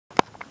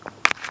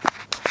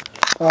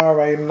All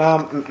right,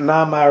 now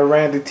I'm at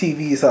Randy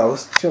TV's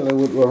house, chilling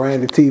with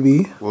Randy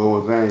TV. What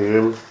was that? You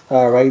hear me?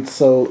 All right,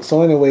 so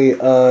anyway,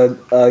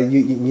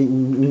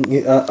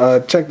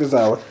 check this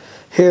out.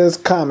 Here's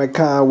Comic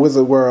Con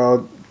Wizard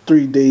World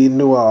 3D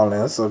New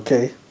Orleans.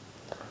 Okay.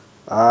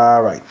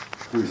 All right.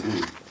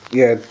 3D.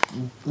 Yeah,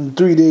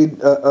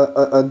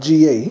 3D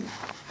GA.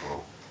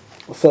 Oh.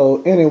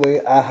 So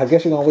anyway, I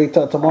guess you're gonna wait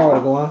till tomorrow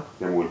to go on.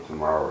 Can't wait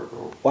tomorrow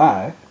though.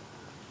 Why?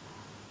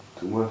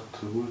 Too much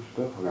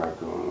stuff I got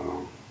going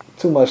on.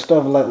 Too much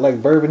stuff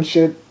like bourbon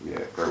shit. Yeah,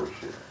 bourbon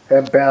shit.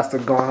 That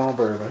bastard going on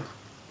bourbon.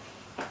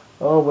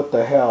 Oh, what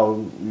the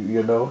hell,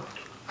 you know?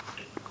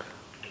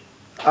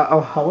 I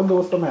wonder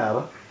what's the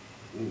matter.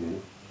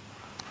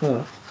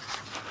 Mm-hmm.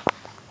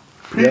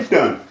 Pete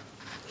Dunn.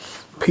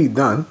 Pete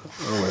Dunn.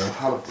 Oh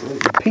well.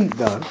 Pete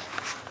Dunn.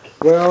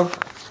 Well,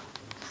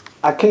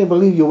 I can't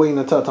believe you're waiting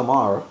until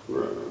tomorrow.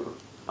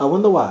 I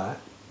wonder why.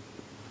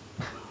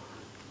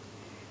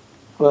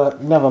 Well,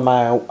 never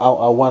mind.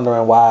 I'm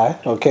wondering why.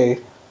 Okay.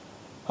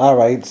 All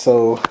right.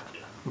 So,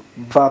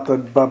 about to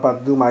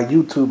do my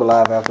YouTube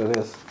live after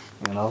this.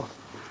 You know.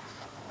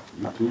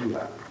 YouTube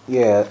live.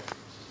 Yeah.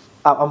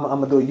 I'm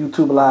gonna do a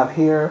YouTube live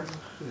here,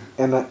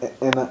 and a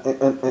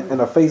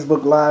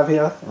Facebook live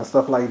here and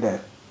stuff like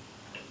that.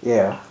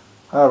 Yeah.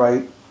 All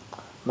right.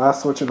 Now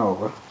switching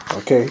over.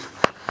 Okay.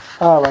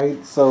 All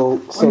right. So.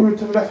 You tell me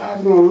that's how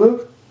it's gonna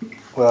look?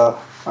 Well,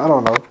 I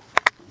don't know.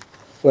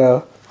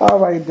 Well, all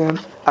right then.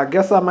 I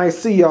guess I might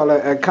see y'all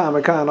at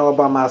Comic Con all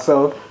by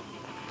myself.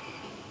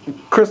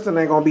 Kristen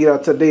ain't gonna be there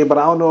today, but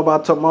I don't know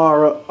about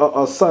tomorrow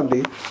or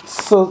Sunday.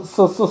 So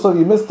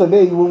you missed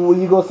today. Will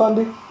you go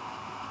Sunday?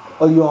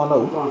 Or you don't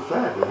know? It's on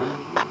Saturday.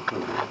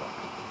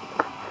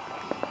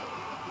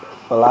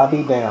 Well, I'll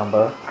be damned,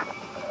 bro.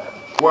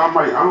 Well,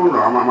 I don't know.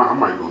 I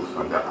might go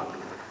Sunday. I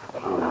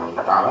don't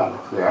know.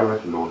 I'll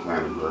let you know what's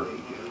happening, bro.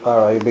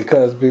 All right,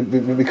 because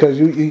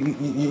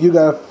you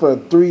got for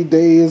 3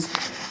 days,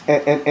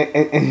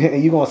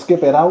 and you gonna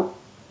skip it out?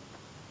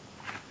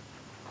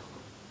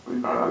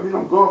 You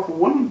don't go out for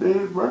one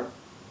day, bro.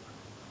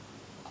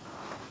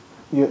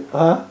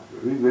 Huh?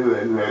 It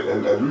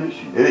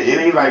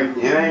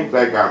ain't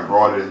like I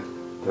brought it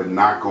to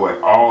not go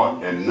at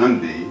all and none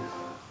days.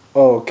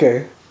 Oh,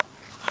 okay.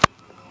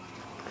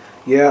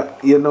 Yeah,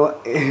 you know,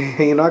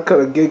 I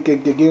could get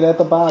at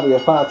the body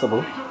if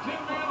possible.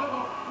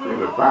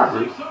 The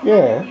Packers?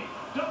 Yeah.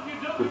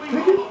 The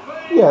ticket?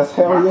 Yes,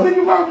 hell yes.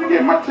 Why would you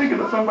get my ticket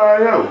to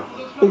somebody else?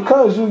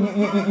 Because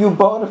you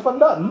bought it for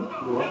nothing.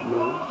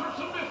 No.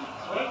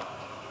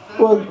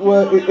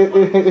 Well, if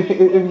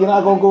you're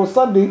not gonna go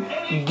Sunday,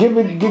 give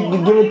it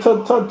to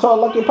a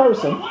lucky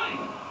person.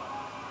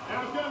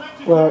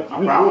 Well,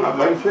 like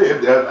I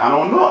said, I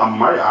don't know. I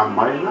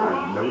might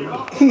not. You never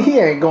know. He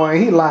ain't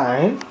going. He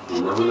lying.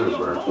 You never know,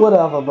 bro.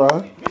 Whatever, bro.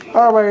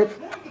 All right.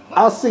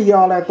 I'll see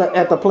y'all at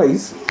the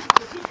place.